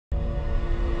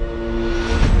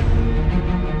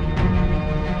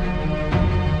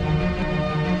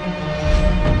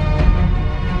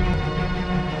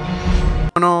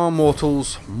going on,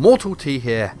 mortals? Mortal T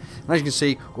here, and as you can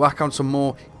see, we're back on some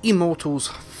more Immortals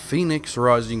Fenyx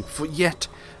Rising for yet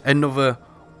another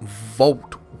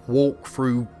vault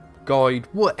walkthrough guide,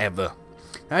 whatever.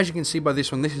 Now, as you can see by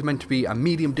this one, this is meant to be a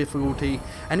medium difficulty,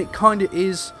 and it kind of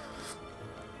is.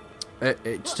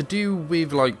 It's to do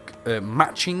with like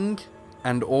matching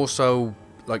and also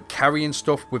like carrying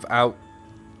stuff without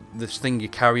this thing you're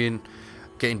carrying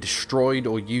getting destroyed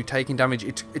or you taking damage.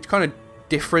 It's kind of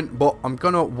different, but I'm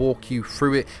gonna walk you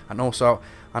through it, and also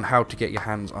on how to get your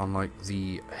hands on like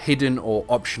the hidden or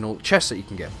optional chests that you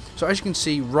can get. So as you can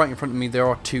see right in front of me, there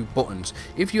are two buttons.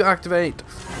 If you activate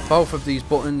both of these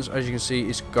buttons, as you can see,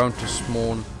 it's going to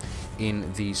spawn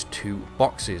in these two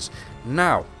boxes.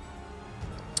 Now,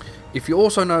 if you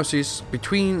also notice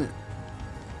between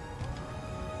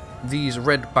these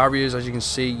red barriers, as you can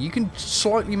see, you can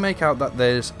slightly make out that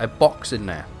there's a box in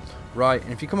there, right?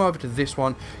 And if you come over to this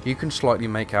one, you can slightly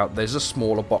make out there's a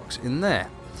smaller box in there.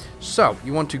 So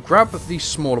you want to grab the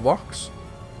smaller box,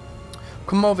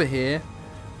 come over here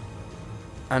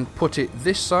and put it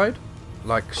this side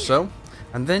like so,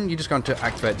 and then you're just going to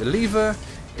activate the lever.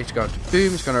 It's going to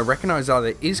boom, it's going to recognize that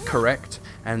it is correct,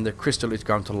 and the crystal is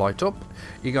going to light up.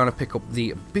 You're going to pick up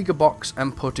the bigger box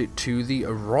and put it to the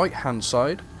right hand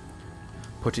side,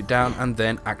 put it down, and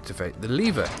then activate the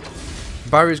lever. The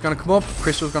barrier is going to come up,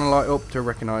 crystal is going to light up to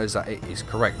recognize that it is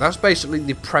correct. That's basically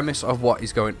the premise of what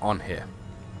is going on here,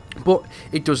 but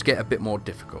it does get a bit more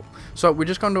difficult. So we're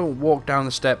just going to walk down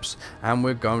the steps and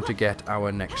we're going to get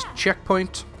our next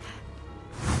checkpoint.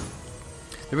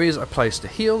 There is a place to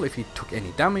heal if you took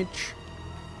any damage.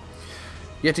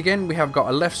 Yet again, we have got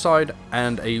a left side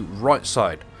and a right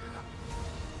side.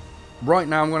 Right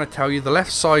now, I'm going to tell you the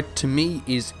left side to me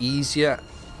is easier,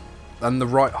 and the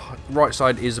right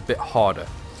side is a bit harder.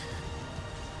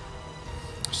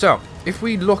 So, if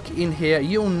we look in here,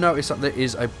 you'll notice that there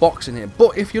is a box in here.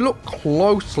 But if you look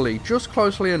closely, just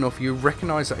closely enough, you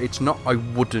recognize that it's not a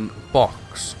wooden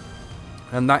box.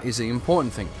 And that is the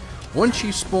important thing. Once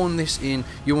you spawn this in,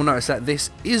 you will notice that this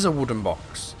is a wooden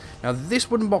box. Now,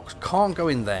 this wooden box can't go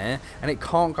in there, and it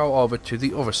can't go over to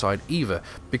the other side either,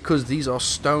 because these are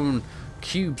stone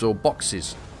cubes or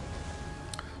boxes.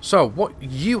 So what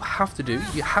you have to do,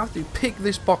 you have to pick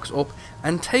this box up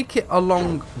and take it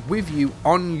along with you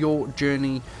on your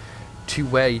journey to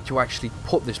where to actually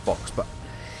put this box. But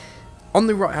on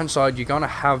the right hand side, you're going to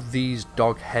have these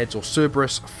dog heads or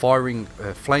Cerberus firing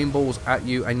flame balls at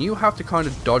you, and you have to kind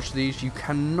of dodge these. You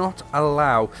cannot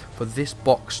allow for this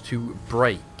box to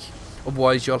break,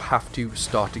 otherwise you'll have to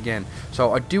start again.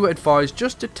 So I do advise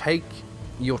just to take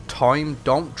your time.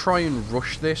 Don't try and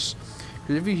rush this,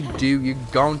 because if you do, you're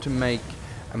going to make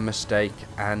a mistake,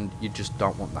 and you just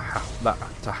don't want that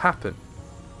to happen.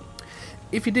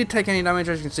 If you did take any damage,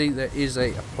 as you can see, there is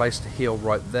a place to heal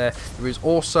right there. There is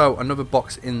also another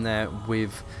box in there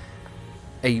with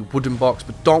a wooden box,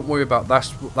 but don't worry about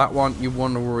that one. You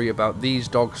want to worry about these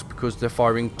dogs because they're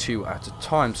firing two at a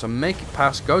time. So make it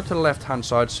past, go to the left hand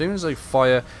side. As soon as they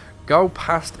fire, go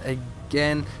past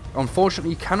again.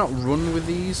 Unfortunately, you cannot run with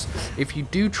these. If you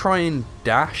do try and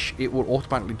dash, it will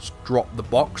automatically just drop the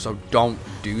box, so don't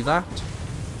do that.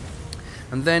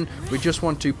 And then we just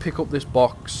want to pick up this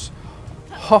box,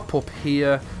 hop up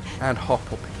here and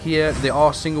hop up here. There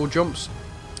are single jumps,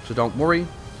 so don't worry.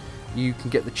 You can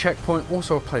get the checkpoint,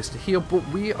 also a place to heal, but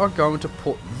we are going to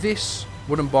put this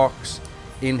wooden box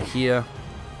in here,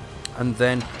 and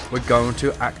then we're going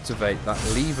to activate that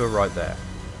lever right there.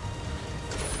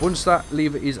 Once that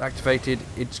lever is activated,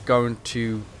 it's going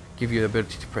to give you the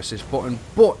ability to press this button.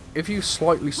 But if you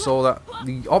slightly saw that,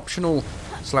 the optional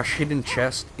 / hidden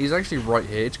chest is actually right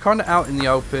here. It's kind of out in the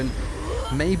open.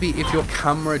 Maybe if your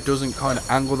camera doesn't kind of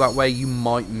angle that way, you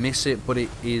might miss it, but it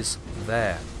is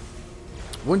there.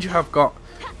 Once you have got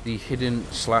the hidden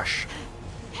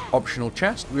 / optional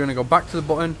chest, we're going to go back to the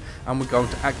button and we're going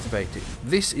to activate it.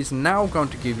 This is now going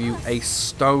to give you a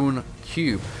stone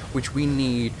cube, which we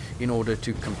need in order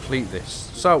to complete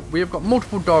this. So we have got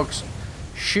multiple dogs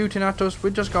shooting at us.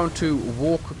 We're just going to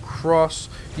walk across.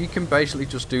 You can basically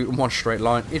just do one straight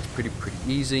line. It's pretty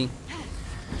easy.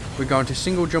 We're going to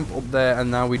single jump up there, and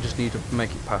now we just need to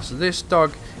make it past this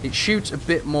dog. It shoots a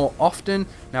bit more often.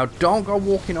 Now don't go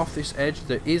walking off this edge.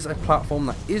 There is a platform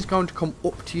that is going to come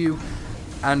up to you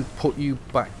and put you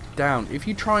back down. If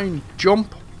you try and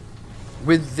jump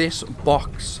with this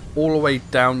box all the way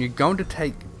down, you're going to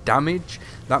take damage.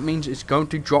 That means it's going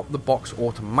to drop the box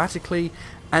automatically,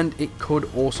 and it could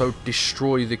also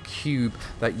destroy the cube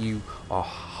that you are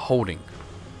holding.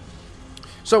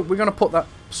 So we're going to put that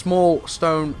small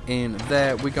stone in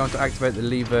there. We're going to activate the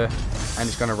lever, and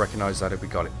it's going to recognize that we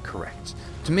got it correct.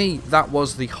 To me, that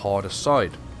was the hardest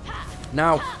side.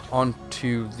 Now, on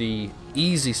to the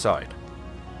easy side.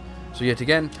 So yet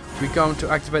again, we're going to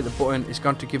activate the button. It's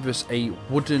going to give us a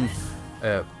wooden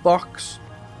box.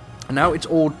 And now it's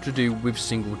all to do with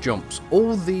single jumps.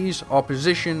 All these are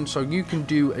positioned so you can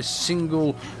do a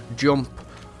single jump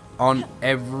on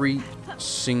every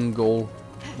single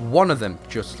one of them,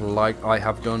 just like I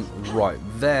have done right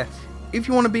there. If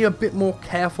you want to be a bit more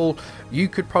careful, you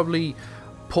could probably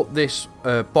put this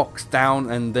box down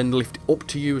and then lift it up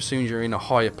to you as soon as you're in a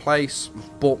higher place,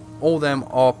 but all of them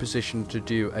are positioned to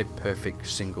do a perfect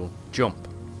single jump.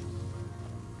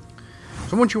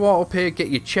 So once you are up here, get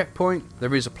your checkpoint.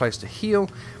 There is a place to heal,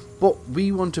 but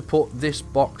we want to put this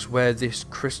box where this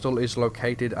crystal is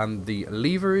located and the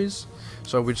lever is.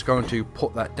 So we're just going to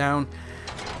put that down,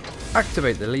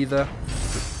 activate the lever,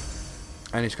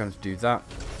 and it's going to do that.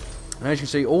 And as you can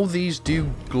see, all these do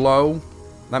glow.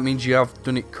 That means you have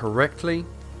done it correctly.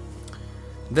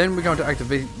 Then we're going to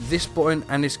activate this button,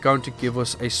 and it's going to give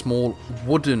us a small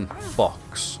wooden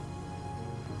box.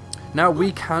 Now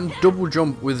we can double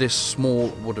jump with this small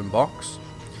wooden box.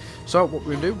 So what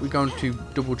we're going to do, we're going to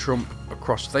double jump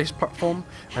across this platform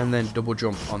and then double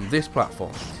jump on this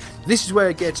platform. This is where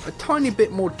it gets a tiny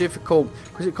bit more difficult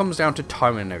because it comes down to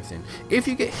timing and everything. If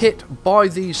you get hit by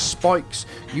these spikes,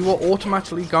 you are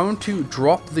automatically going to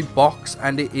drop the box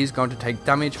and it is going to take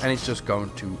damage and it's just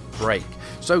going to break.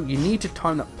 So you need to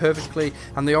time that perfectly,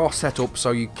 and they are set up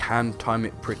so you can time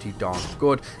it pretty darn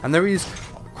good. And there is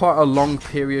quite a long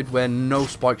period where no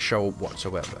spikes show up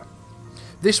whatsoever.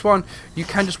 This one, you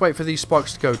can just wait for these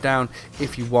spikes to go down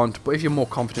if you want, but if you're more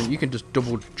confident, you can just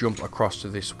double jump across to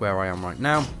this where I am right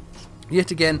now.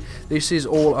 Yet again, this is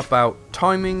all about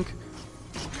timing,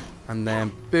 and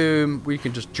then boom, we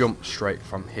can just jump straight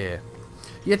from here.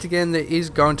 Yet again, there is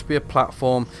going to be a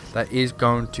platform that is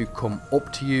going to come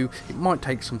up to you. It might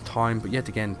take some time, but yet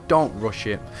again, don't rush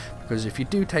it, because if you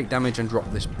do take damage and drop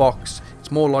this box,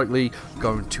 it's more likely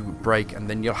going to break, and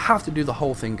then you'll have to do the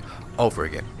whole thing over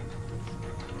again.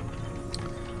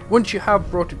 Once you have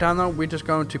brought it down though, we're just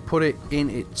going to put it in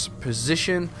its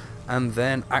position and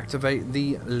then activate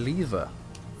the lever.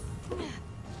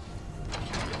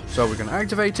 So we're going to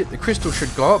activate it, the crystal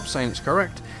should go up saying it's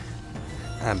correct,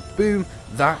 and boom,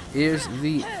 that is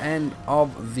the end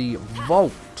of the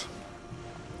vault.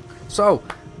 So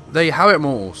there you have it,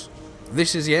 Immortals.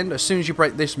 This is the end. As soon as you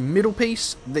break this middle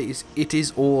piece, it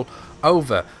is all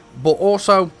over. But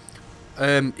also,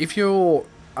 if you're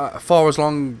far as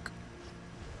long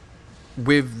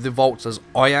with the vaults as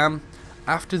I am,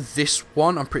 after this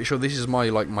one, I'm pretty sure this is my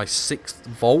my 6th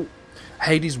vault,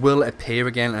 Hades will appear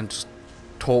again and just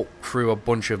talk through a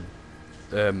bunch of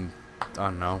I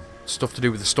don't know, stuff to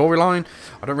do with the storyline.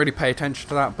 I don't really pay attention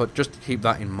to that, but just keep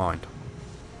that in mind.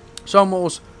 So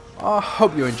Immortals, I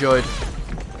hope you enjoyed,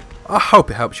 I hope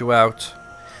it helps you out,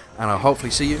 and I'll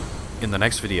hopefully see you in the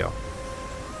next video.